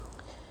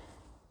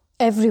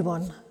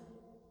Everyone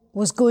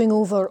was going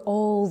over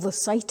all the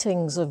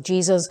sightings of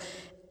Jesus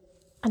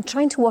and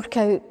trying to work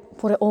out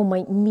what it all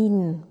might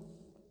mean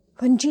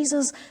when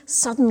Jesus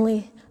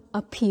suddenly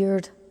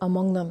appeared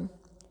among them.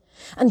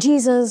 And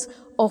Jesus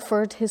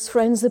offered his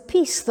friends the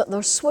peace that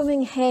their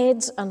swimming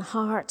heads and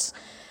hearts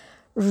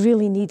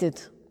really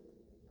needed.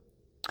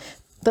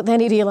 But then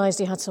he realized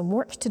he had some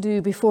work to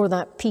do before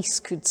that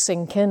peace could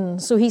sink in.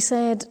 So he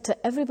said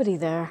to everybody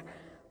there,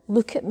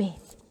 "Look at me.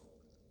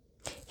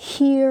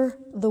 Hear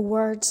the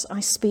words I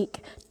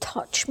speak.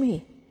 Touch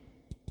me.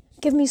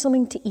 Give me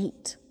something to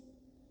eat."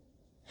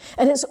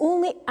 And it's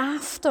only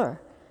after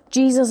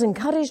Jesus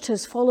encouraged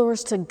his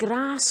followers to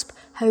grasp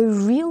how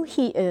real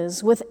he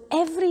is with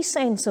every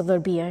sense of their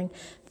being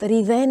that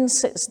he then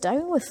sits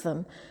down with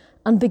them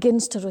and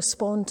begins to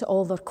respond to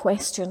all their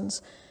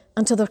questions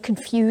and to their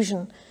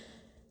confusion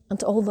and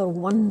to all their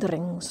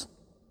wonderings.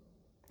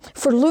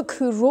 For Luke,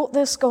 who wrote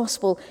this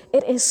gospel,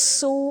 it is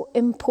so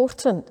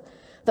important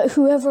that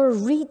whoever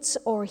reads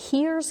or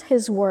hears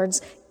his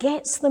words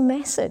gets the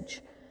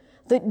message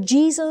that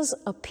Jesus'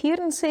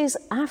 appearances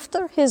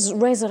after his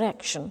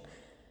resurrection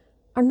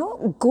are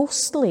not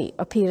ghostly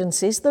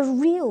appearances, they're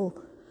real.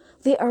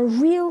 They are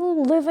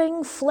real,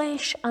 living,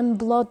 flesh and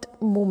blood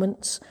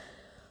moments.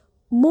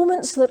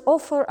 Moments that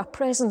offer a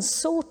presence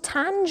so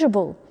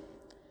tangible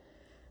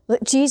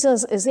that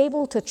Jesus is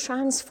able to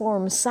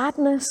transform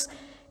sadness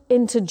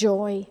into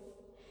joy.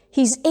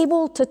 He's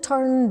able to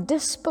turn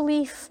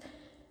disbelief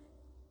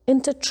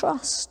into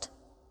trust,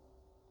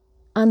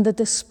 and the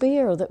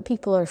despair that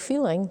people are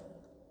feeling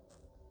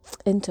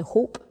into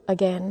hope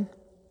again.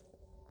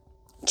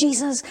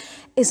 Jesus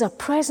is a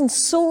presence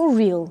so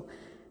real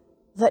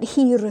that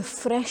he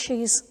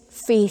refreshes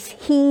faith.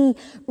 He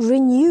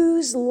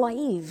renews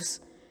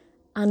lives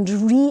and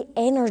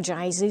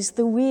re-energizes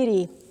the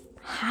weary.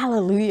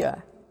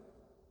 Hallelujah.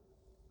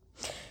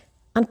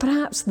 And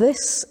perhaps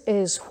this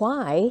is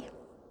why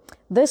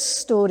this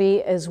story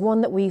is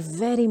one that we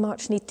very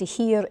much need to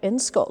hear in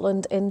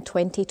Scotland in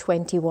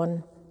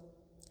 2021.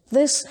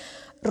 This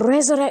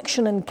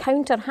resurrection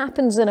encounter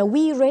happens in a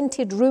wee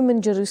rented room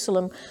in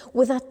Jerusalem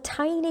with a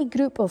tiny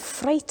group of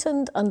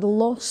frightened and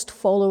lost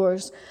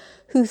followers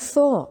who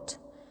thought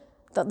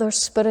that their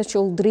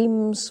spiritual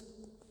dreams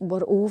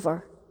were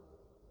over.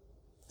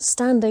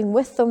 Standing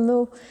with them,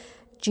 though,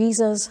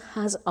 Jesus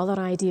has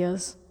other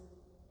ideas.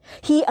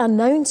 He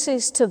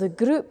announces to the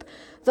group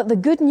that the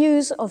good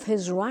news of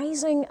his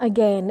rising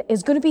again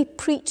is going to be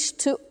preached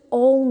to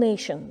all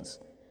nations.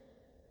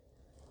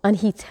 And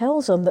he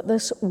tells them that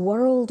this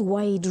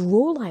worldwide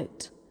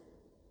rollout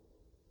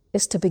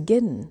is to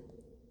begin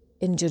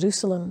in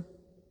Jerusalem.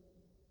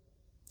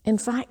 In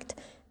fact,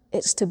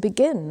 it's to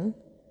begin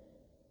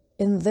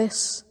in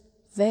this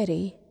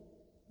very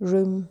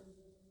room.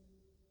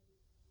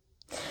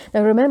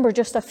 Now remember,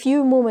 just a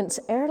few moments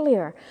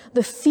earlier,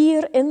 the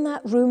fear in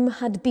that room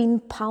had been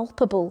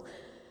palpable.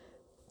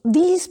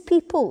 These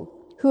people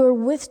who are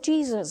with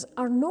Jesus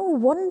are no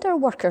wonder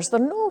workers, they're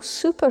no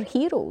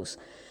superheroes.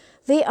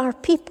 They are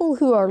people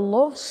who are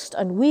lost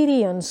and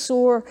weary and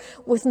sore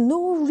with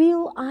no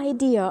real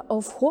idea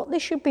of what they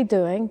should be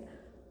doing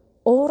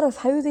or of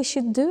how they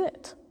should do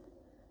it.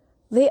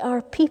 They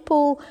are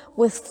people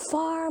with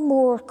far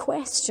more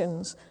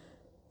questions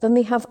than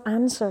they have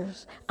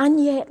answers.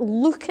 And yet,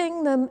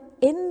 looking them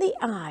in the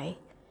eye,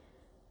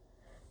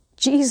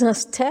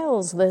 Jesus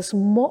tells this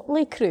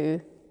motley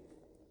crew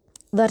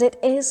that it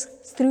is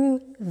through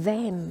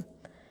them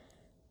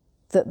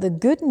that the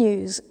good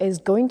news is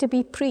going to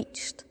be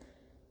preached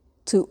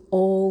to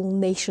all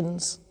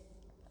nations.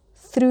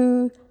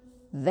 Through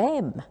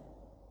them.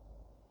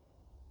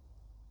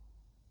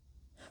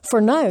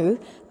 For now,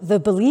 the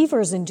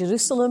believers in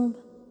Jerusalem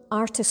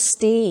are to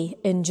stay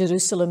in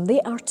Jerusalem.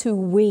 They are to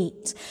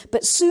wait.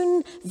 But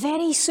soon,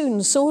 very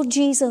soon, so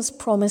Jesus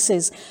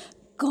promises,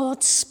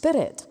 God's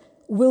Spirit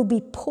will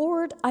be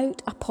poured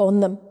out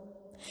upon them.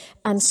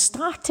 And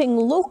starting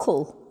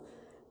local,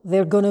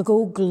 they're going to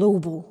go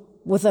global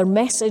with their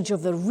message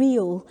of the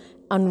real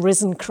and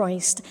risen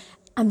Christ.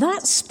 And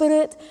that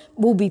Spirit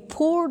will be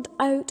poured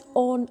out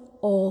on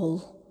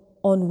all,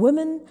 on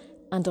women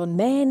and on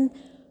men,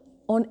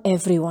 on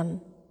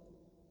everyone.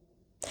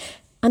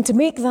 And to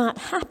make that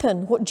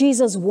happen, what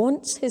Jesus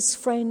wants his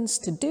friends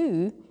to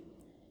do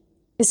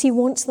is he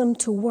wants them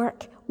to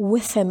work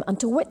with him and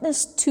to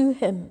witness to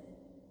him.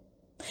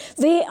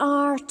 They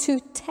are to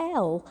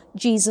tell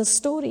Jesus'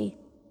 story.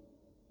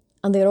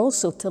 And they're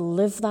also to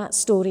live that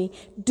story,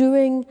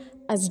 doing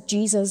as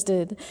Jesus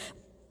did.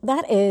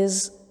 That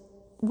is,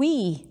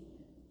 we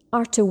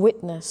are to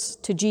witness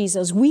to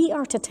Jesus. We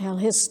are to tell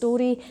his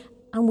story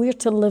and we're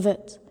to live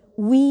it.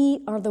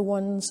 We are the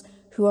ones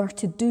who are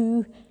to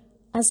do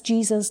as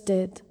Jesus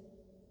did,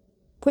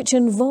 which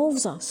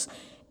involves us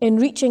in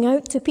reaching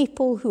out to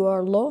people who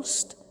are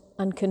lost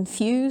and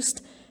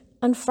confused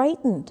and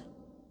frightened,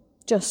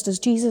 just as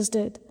Jesus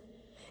did.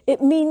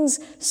 It means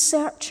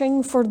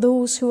searching for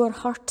those who are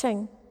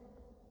hurting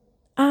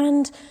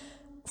and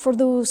for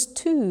those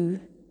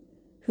too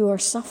who are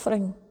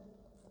suffering.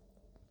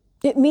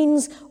 It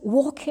means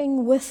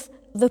walking with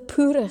the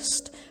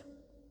poorest,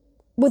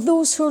 with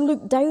those who are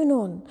looked down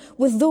on,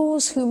 with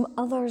those whom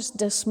others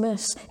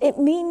dismiss. It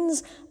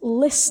means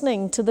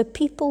listening to the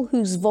people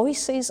whose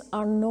voices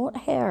are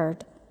not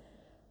heard,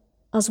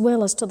 as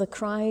well as to the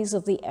cries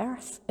of the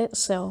earth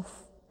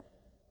itself,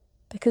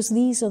 because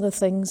these are the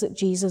things that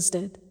Jesus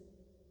did.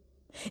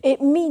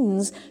 It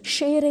means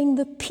sharing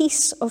the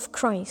peace of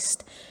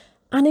Christ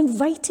and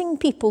inviting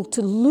people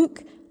to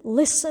look,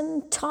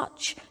 listen,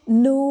 touch,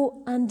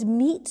 know, and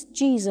meet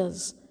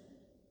Jesus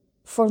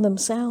for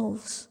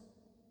themselves.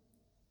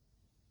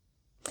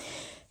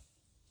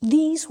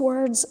 These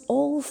words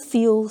all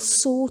feel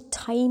so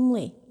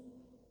timely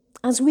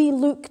as we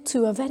look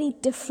to a very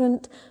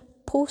different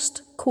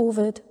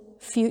post-COVID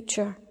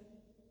future.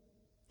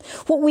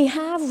 What we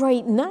have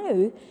right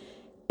now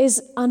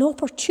is an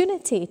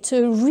opportunity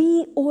to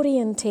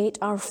reorientate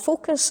our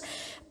focus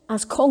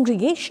as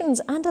congregations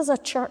and as a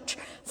church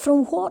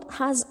from what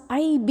has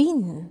I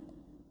been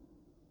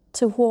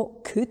to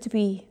what could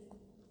be.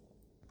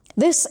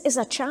 This is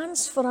a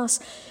chance for us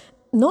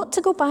not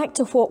to go back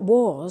to what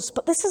was,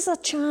 but this is a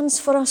chance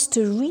for us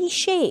to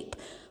reshape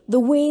the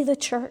way the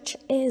church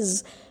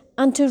is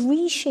and to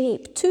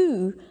reshape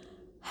too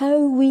how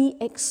we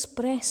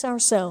express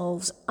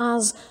ourselves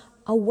as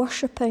a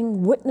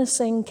worshipping,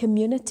 witnessing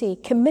community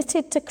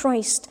committed to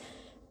Christ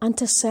and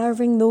to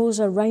serving those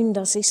around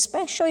us,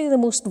 especially the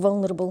most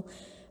vulnerable,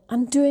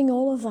 and doing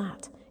all of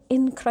that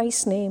in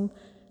Christ's name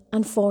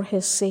and for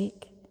his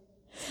sake.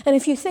 And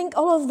if you think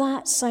all of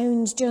that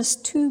sounds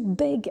just too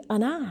big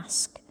an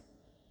ask,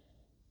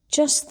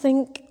 just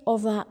think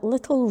of that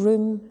little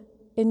room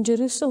in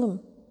Jerusalem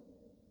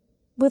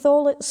with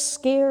all its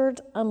scared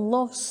and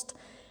lost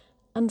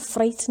and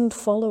frightened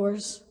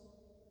followers.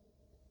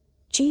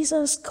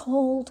 Jesus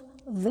called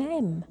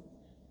them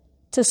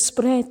to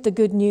spread the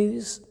good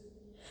news.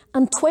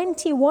 And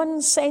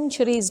 21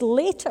 centuries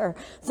later,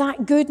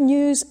 that good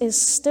news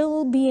is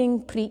still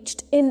being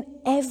preached in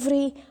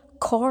every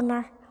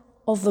corner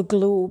of the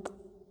globe.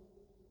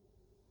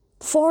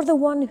 For the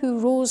one who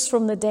rose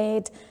from the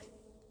dead,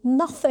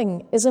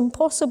 nothing is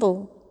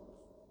impossible.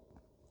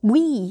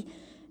 We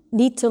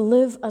need to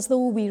live as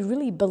though we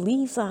really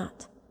believe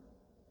that.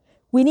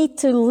 We need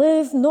to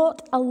live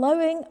not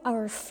allowing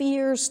our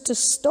fears to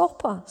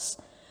stop us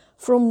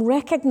from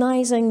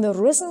recognizing the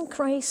risen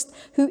Christ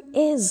who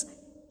is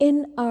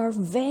in our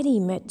very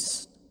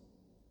midst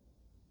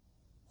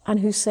and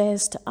who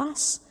says to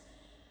us,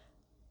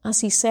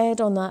 as he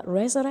said on that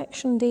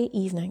Resurrection Day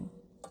evening,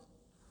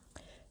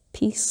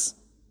 "Peace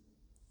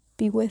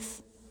be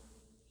with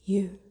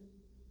you."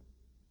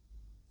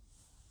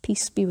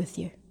 Peace be with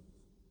you.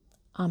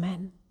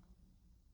 Amen.